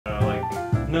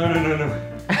No, no, no,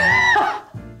 no.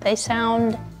 They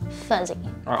sound fuzzy.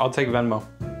 All right, I'll take Venmo.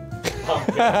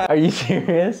 Are you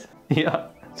serious? Yeah.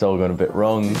 It's all going a bit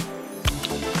wrong.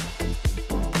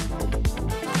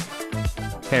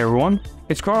 Hey everyone,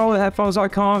 it's Carl at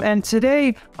Headphones.com, and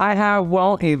today I have,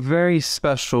 well, a very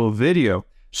special video.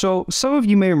 So some of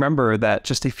you may remember that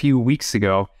just a few weeks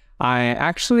ago, I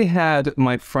actually had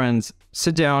my friends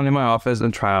sit down in my office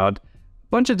and try out a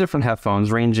bunch of different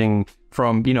headphones ranging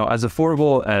from, you know, as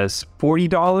affordable as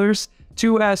 $40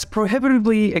 to as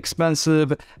prohibitively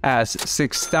expensive as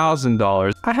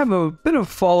 $6,000. I have a bit of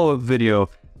follow-up video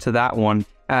to that one,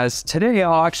 as today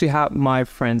I'll actually have my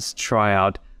friends try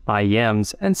out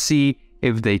IEMs and see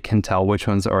if they can tell which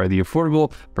ones are the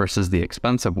affordable versus the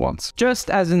expensive ones. Just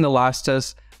as in the last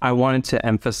test, I wanted to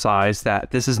emphasize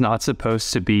that this is not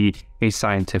supposed to be a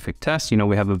scientific test. You know,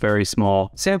 we have a very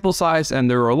small sample size and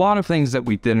there are a lot of things that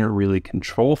we didn't really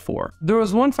control for. There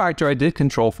was one factor I did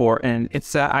control for, and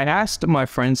it's that I asked my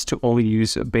friends to only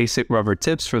use basic rubber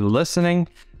tips for the listening.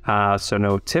 So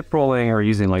no tip rolling or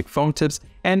using like foam tips.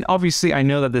 And obviously I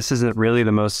know that this isn't really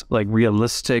the most like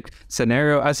realistic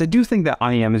scenario, as I do think that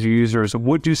IEMs users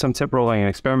would do some tip rolling and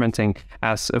experimenting,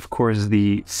 as of course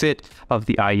the fit of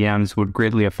the IEMs would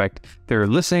greatly affect their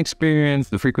listening experience,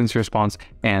 the frequency response,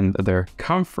 and their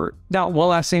comfort. Now, one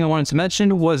last thing I wanted to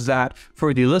mention was that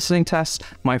for the listening test,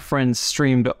 my friends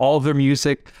streamed all of their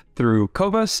music through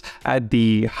Cobus at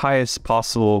the highest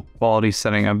possible quality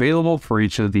setting available for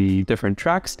each of the different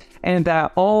tracks, and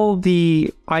that all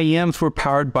the IEMs were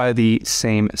powered by the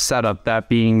same setup, that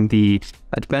being the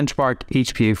benchmark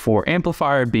HPA4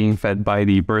 amplifier being fed by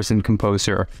the Burson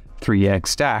Composer 3X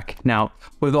stack. Now,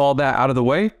 with all that out of the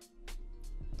way,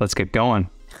 let's get going.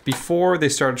 Before they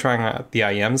started trying out the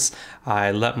IEMs,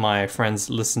 I let my friends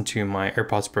listen to my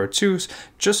AirPods Pro 2s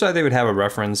just so that they would have a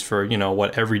reference for, you know,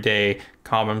 what everyday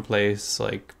commonplace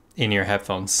like in-ear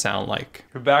headphones sound like.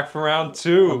 We're back for round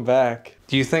two. I'm back.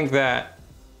 Do you think that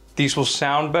these will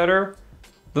sound better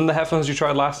than the headphones you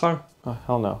tried last time? Oh,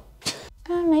 hell no.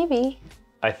 Maybe.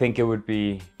 I think it would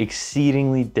be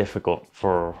exceedingly difficult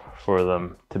for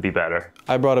them to be better.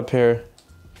 I brought a pair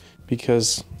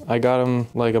because I got them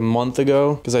like a month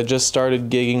ago because I just started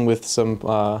gigging with some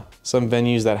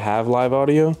venues that have live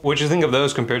audio. What'd you think of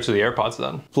those compared to the AirPods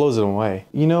then? Blows it away.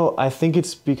 You know, I think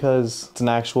it's because it's an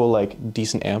actual like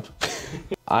decent amp.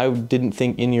 I didn't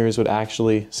think in-ears would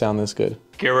actually sound this good.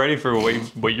 Get ready for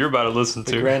what you're about to listen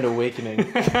to. The Grand Awakening.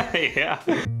 Yeah.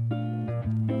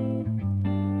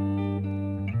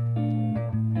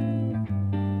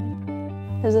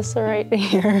 Is this the right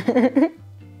ear?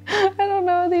 I don't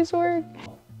know how these work.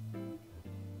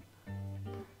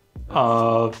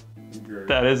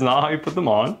 That is not how you put them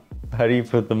on. How do you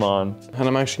put them on? And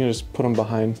I'm actually gonna just put them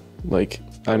behind like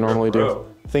I normally do.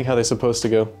 Think how they're supposed to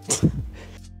go.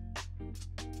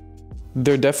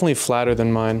 They're definitely flatter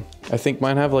than mine. I think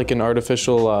mine have like an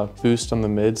artificial boost on the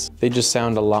mids. They just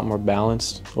sound a lot more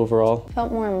balanced overall.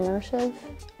 Felt more immersive.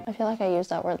 I feel like I used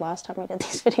that word last time we did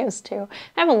these videos too.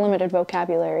 I have a limited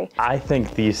vocabulary. I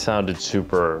think these sounded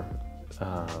super,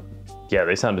 yeah,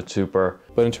 they sounded super.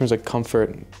 But in terms of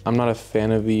comfort, I'm not a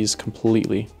fan of these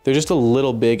completely. They're just a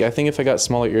little big. I think if I got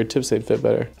smaller ear tips, they'd fit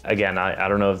better. Again, I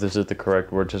don't know if this is the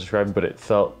correct word to describe, but it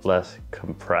felt less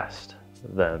compressed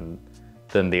than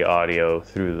the audio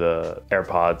through the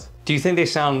AirPods. Do you think they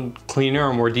sound cleaner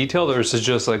or more detailed, or is it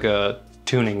just like a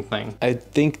tuning thing? I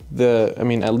think I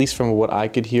mean, at least from what I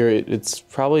could hear, it's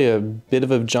probably a bit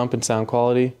of a jump in sound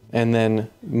quality, and then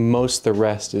the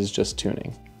rest is just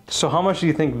tuning. So how much do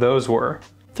you think those were?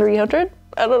 300?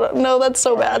 I don't know. No, that's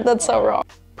so bad. That's so wrong.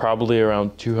 Probably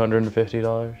around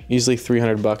 $250. Easily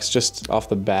 300 bucks just off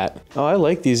the bat. Oh, I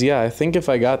like these. Yeah, I think if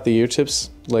I got the ear tips,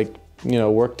 like, you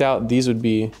know, worked out, these would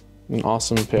be an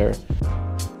awesome pair.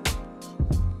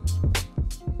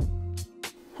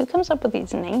 Who comes up with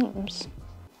these names?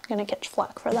 I'm gonna catch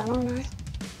flack for that, aren't I?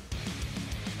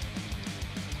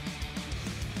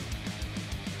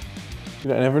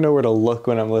 I never know where to look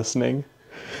when I'm listening.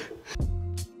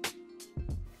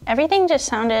 Everything just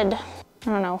sounded, I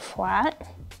don't know, flat.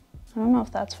 I don't know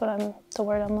if that's the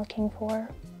word I'm looking for.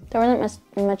 There wasn't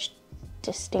much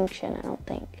distinction, I don't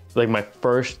think. Like my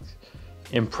first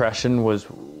impression was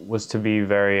to be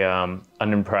very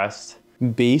unimpressed.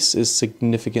 Bass is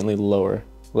significantly lower.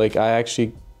 Like I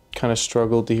actually kind of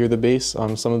struggled to hear the bass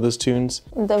on some of those tunes.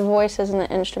 The voices and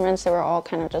the instruments, they were all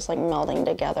kind of just like melding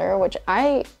together, which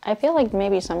I feel like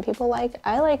maybe some people like.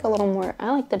 I like a little more,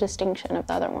 I like the distinction of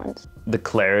the other ones. The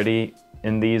clarity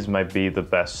in these might be the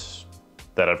best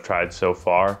that I've tried so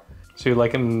far. So you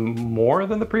like them more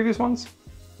than the previous ones?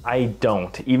 I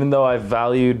don't. Even though I've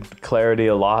valued clarity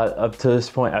a lot up to this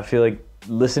point, I feel like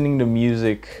listening to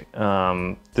music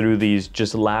through these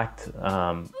just lacked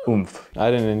oomph.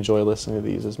 I didn't enjoy listening to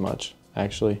these as much,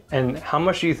 actually. And how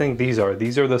much do you think these are?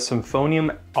 These are the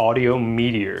Symphonium Audio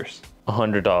Meteors.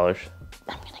 $100.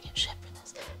 I'm gonna get shit for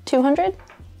this. 200?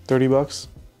 30 bucks?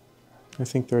 I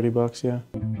think 30 bucks, yeah.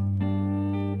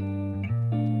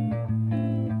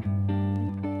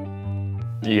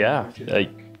 Yeah,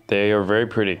 they are very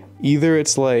pretty. Either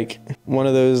it's like one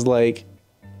of those like,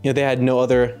 you know, they had no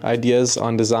other ideas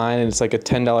on design and it's like a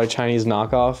 $10 Chinese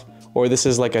knockoff, or this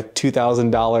is like a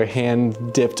 $2,000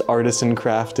 hand-dipped artisan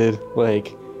crafted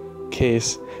like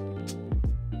case.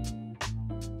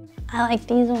 I like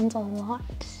these ones a lot.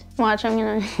 Watch, I'm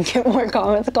gonna get more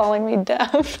comments calling me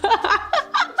deaf.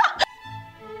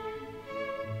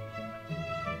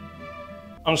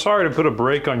 I'm sorry to put a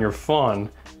break on your fun,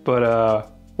 but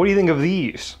what do you think of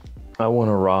these? I want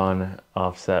a Ron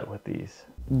offset with these.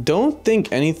 Don't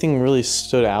think anything really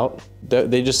stood out.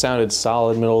 They just sounded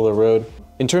solid, middle of the road.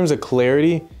 In terms of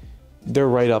clarity, they're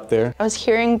right up there. I was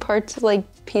hearing parts of like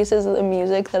pieces of the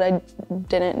music that I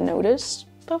didn't notice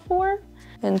before.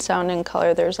 In sound and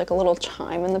color, there's like a little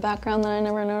chime in the background that I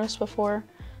never noticed before.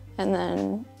 And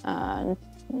then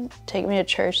Take Me to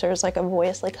Church, there's like a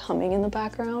voice like humming in the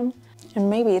background. And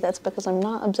maybe that's because I'm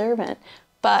not observant,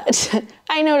 but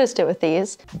I noticed it with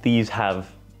these. These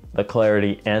have the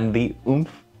clarity and the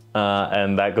oomph,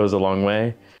 and that goes a long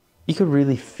way. You could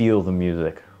really feel the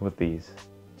music with these.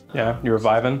 Yeah, you were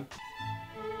vibing?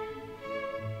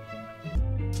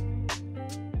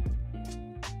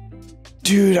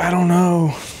 Dude, I don't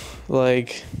know.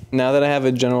 Like, now that I have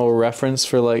a general reference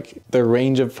for like the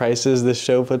range of prices this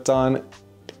show puts on,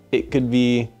 it could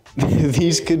be,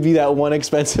 these could be that one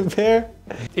expensive pair.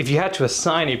 If you had to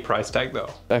assign a price tag though.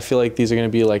 I feel like these are gonna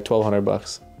be like 1,200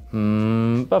 bucks.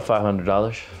 About $500.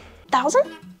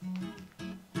 1,000?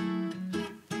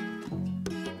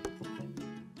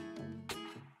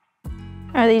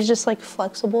 Are these just like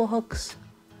flexible hooks?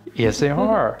 Yes, they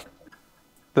are.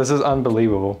 This is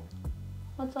unbelievable.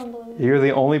 What's unbelievable? You're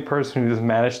the only person who's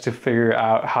managed to figure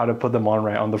out how to put them on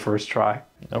right on the first try.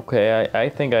 Okay, I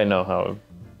think I know how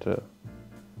to.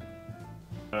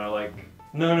 Like,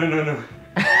 no.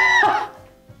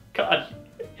 God.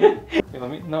 Hey,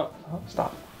 no,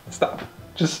 stop.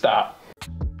 Just stop.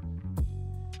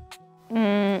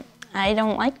 I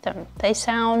don't like them. They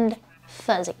sound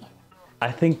fuzzy.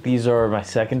 I think these are my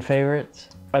second favorites.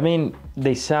 I mean,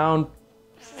 they sound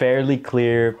fairly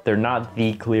clear. They're not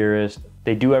the clearest.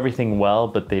 They do everything well,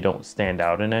 but they don't stand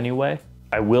out in any way.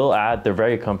 I will add, they're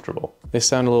very comfortable. They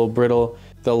sound a little brittle.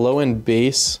 The low end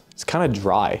bass, it's kind of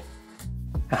dry.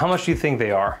 How much do you think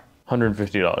they are?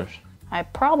 $150. I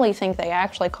probably think they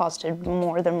actually costed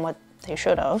more than what they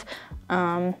should have.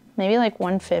 Maybe like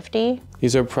 150.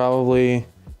 These are probably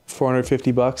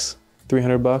 450 bucks,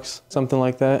 300 bucks, something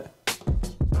like that.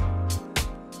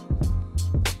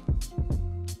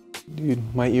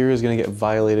 Dude, my ear is gonna get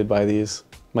violated by these.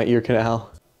 My ear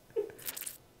canal.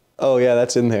 Oh yeah,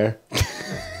 that's in there.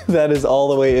 That is all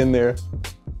the way in there.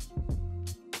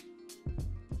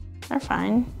 They're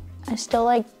fine. I still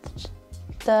like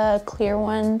the clear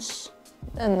ones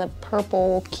and the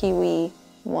purple kiwi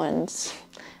ones.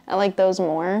 I like those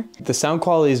more. The sound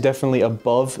quality is definitely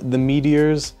above the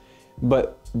Meteors,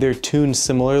 but they're tuned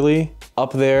similarly.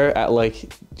 Up there at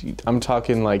like, I'm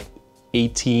talking like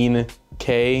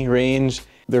 18K range.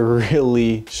 They're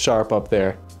really sharp up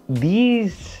there.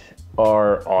 These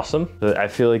are awesome. I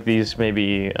feel like these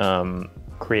maybe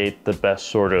create the best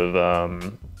sort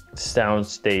of sound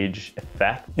stage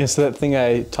effect. It's that thing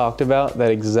I talked about,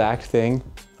 that exact thing.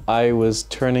 I was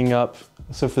turning up,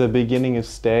 so for the beginning of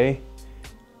Stay,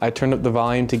 I turned up the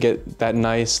volume to get that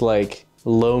nice like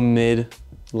low mid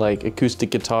like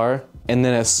acoustic guitar. And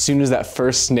then as soon as that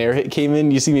first snare hit came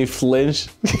in, you see me flinch.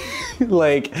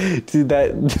 Like, dude,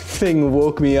 that thing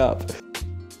woke me up.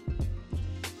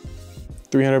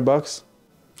 300 bucks?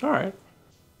 All right.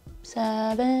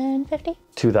 $750.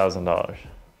 $2,000.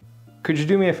 Could you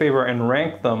do me a favor and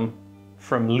rank them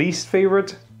from least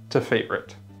favorite to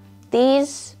favorite?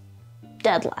 These,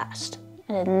 dead last.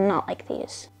 I did not like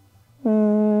these.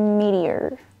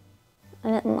 Meteor.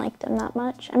 I didn't like them that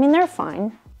much. I mean, they're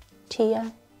fine.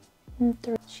 Tia,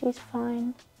 she's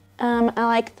fine. I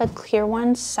like the clear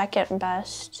ones second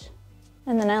best.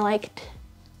 And then I liked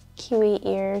Kiwi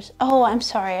ears. Oh, I'm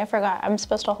sorry, I forgot. I'm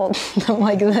supposed to hold them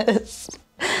like this.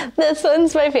 This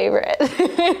one's my favorite.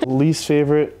 Least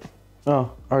favorite,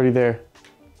 oh, already there.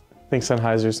 Thanks,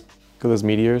 Sennheisers. Look at those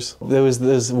Meteors.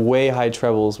 Those way high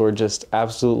trebles were just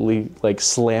absolutely like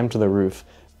slammed to the roof.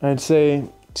 I'd say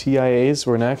TIAs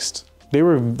were next. They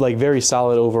were like very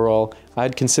solid overall.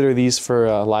 I'd consider these for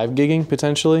live gigging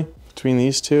potentially between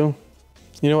these two.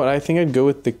 You know what, I think I'd go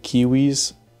with the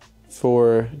Kiwis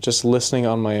for just listening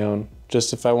on my own.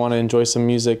 Just if I want to enjoy some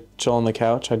music, chill on the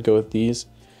couch, I'd go with these.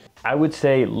 I would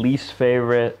say least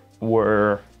favorite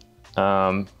were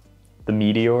the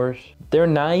Meteors. They're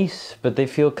nice, but they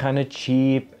feel kind of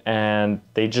cheap and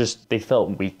they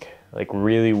felt weak, like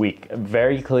really weak.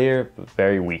 Very clear, but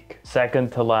very weak.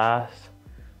 Second to last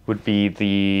would be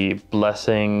the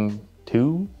Blessing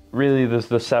 2. Really,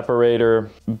 the separator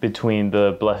between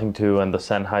the Blessing 2 and the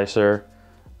Sennheiser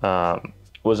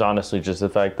was honestly just the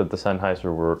fact that the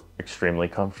Sennheiser were extremely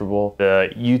comfortable.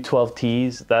 The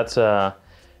U12Ts,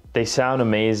 they sound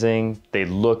amazing, they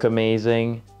look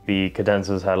amazing. The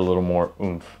cadenzas had a little more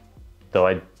oomph, though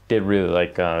I did really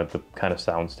like the kind of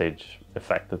soundstage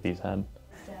effect that these had.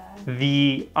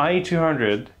 The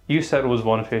IE200, you said was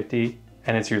 150,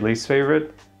 and it's your least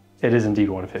favorite. It is indeed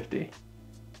 150.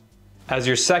 As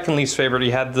your second least favorite,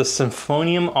 you had the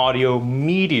Symphonium Audio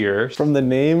Meteor. From the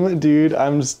name, dude,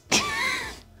 I'm just...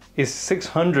 is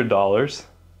 $600.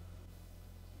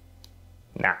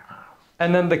 Nah.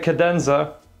 And then the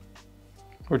Cadenza,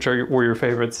 which were your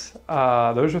favorites,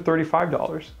 those are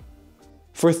 $35.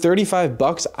 For 35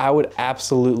 bucks, I would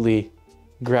absolutely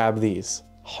grab these.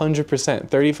 100%.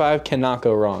 35 cannot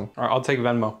go wrong. All right, I'll take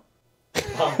Venmo.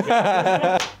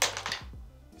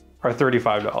 Or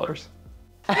 $35.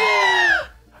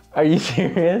 Are you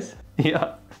serious?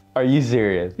 Yeah. Are you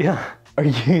serious? Yeah. Are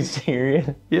you serious?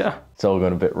 Yeah. It's all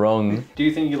going a bit wrong. Do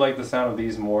you think you like the sound of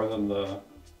these more than the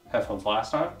headphones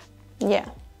last time? Yeah.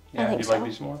 Yeah, I think you so. like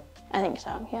these more? I think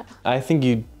so, yeah. I think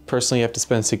you personally have to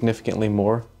spend significantly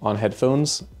more on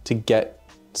headphones to get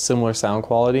similar sound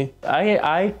quality.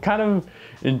 I kind of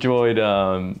enjoyed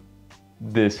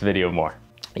this video more.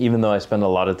 Even though I spend a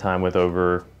lot of time with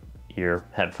over-ear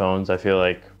headphones, I feel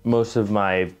like most of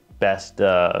my best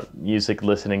music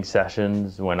listening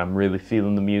sessions, when I'm really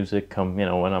feeling the music, come, you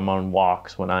know, when I'm on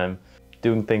walks, when I'm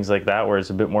doing things like that, where it's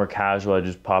a bit more casual, I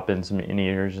just pop in some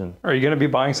in-ears and... Are you gonna be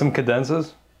buying some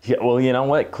cadenzas? Yeah, well, you know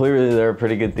what? Clearly they're a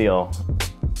pretty good deal.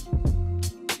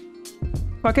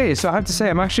 Okay, so I have to say,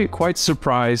 I'm actually quite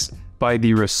surprised by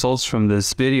the results from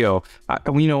this video.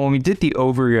 You know, when we did the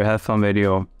over-ear headphone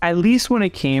video, at least when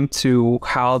it came to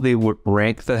how they would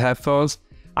rank the headphones,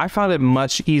 I found it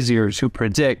much easier to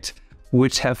predict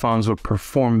which headphones would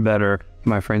perform better in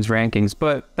my friends' rankings,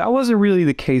 but that wasn't really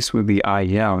the case with the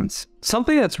IEMs.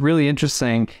 Something that's really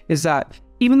interesting is that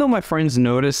even though my friends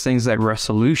noticed things like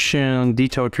resolution,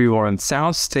 detail retrieval, and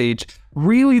soundstage,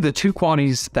 really the two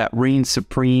qualities that reign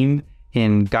supreme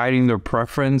in guiding their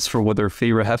preference for what their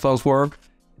favorite headphones were,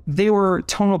 they were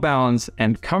tonal balance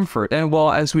and comfort. And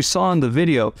well, as we saw in the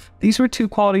video, these were two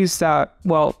qualities that,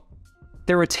 well,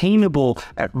 they're attainable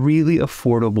at really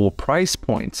affordable price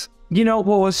points. You know,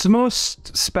 what was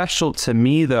most special to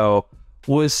me though,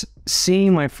 was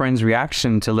seeing my friend's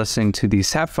reaction to listening to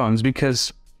these headphones,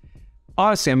 because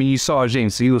honestly, I mean, you saw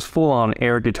James, he was full on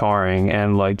air guitaring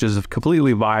and like just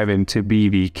completely vibing to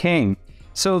B.B. King.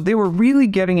 So they were really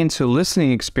getting into a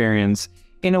listening experience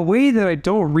in a way that I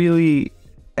don't really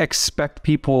expect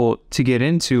people to get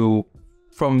into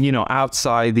from, you know,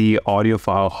 outside the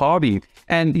audiophile hobby.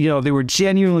 And, you know, they were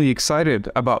genuinely excited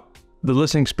about the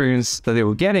listening experience that they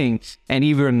were getting,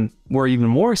 and were even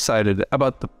more excited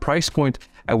about the price point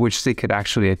at which they could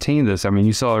actually attain this. I mean,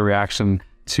 you saw a reaction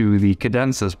to the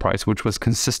Cadenza's price, which was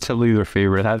consistently their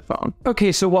favorite headphone.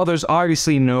 Okay, so while there's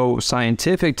obviously no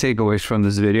scientific takeaways from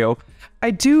this video,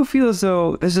 I do feel as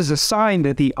though this is a sign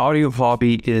that the audio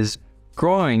hobby is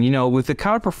growing. You know, with the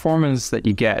kind of performance that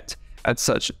you get at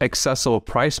such accessible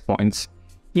price points,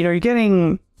 you know, you're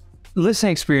getting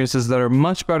listening experiences that are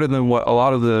much better than what a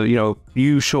lot of the, you know,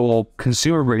 usual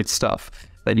consumer grade stuff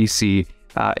that you see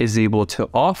is able to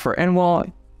offer. And while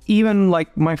even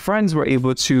like my friends were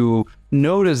able to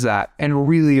notice that and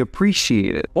really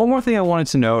appreciate it. One more thing I wanted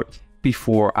to note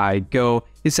before I go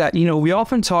is that, you know, we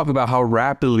often talk about how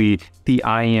rapidly the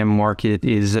IEM market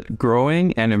is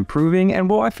growing and improving. And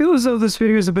well, I feel as though this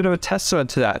video is a bit of a testament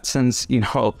to that, since, you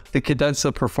know, the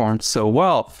Cadenza performed so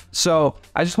well. So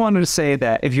I just wanted to say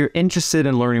that if you're interested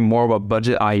in learning more about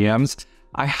budget IEMs,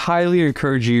 I highly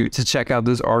encourage you to check out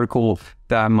this article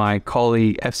that my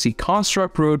colleague FC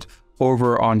Construct wrote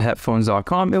over on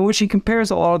headphones.com, in which he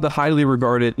compares a lot of the highly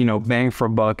regarded, you know, bang for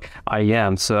buck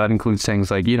IEMs. So that includes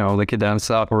things like, you know, the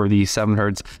Cadenza or the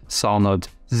 7Hz Solenoid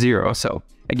Zero. So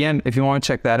again, if you want to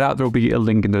check that out, there'll be a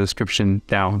link in the description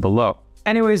down below.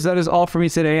 Anyways, that is all for me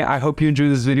today. I hope you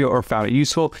enjoyed this video or found it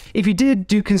useful. If you did,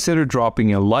 do consider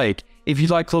dropping a like. If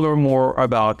you'd like to learn more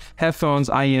about headphones,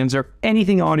 IEMs, or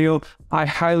anything audio, I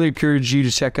highly encourage you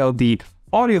to check out the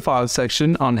audiophile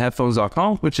section on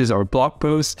headphones.com, which is our blog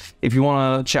post. If you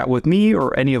want to chat with me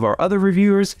or any of our other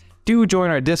reviewers, do join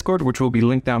our Discord, which will be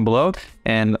linked down below.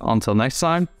 And until next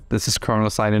time, this is Carl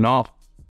signing off.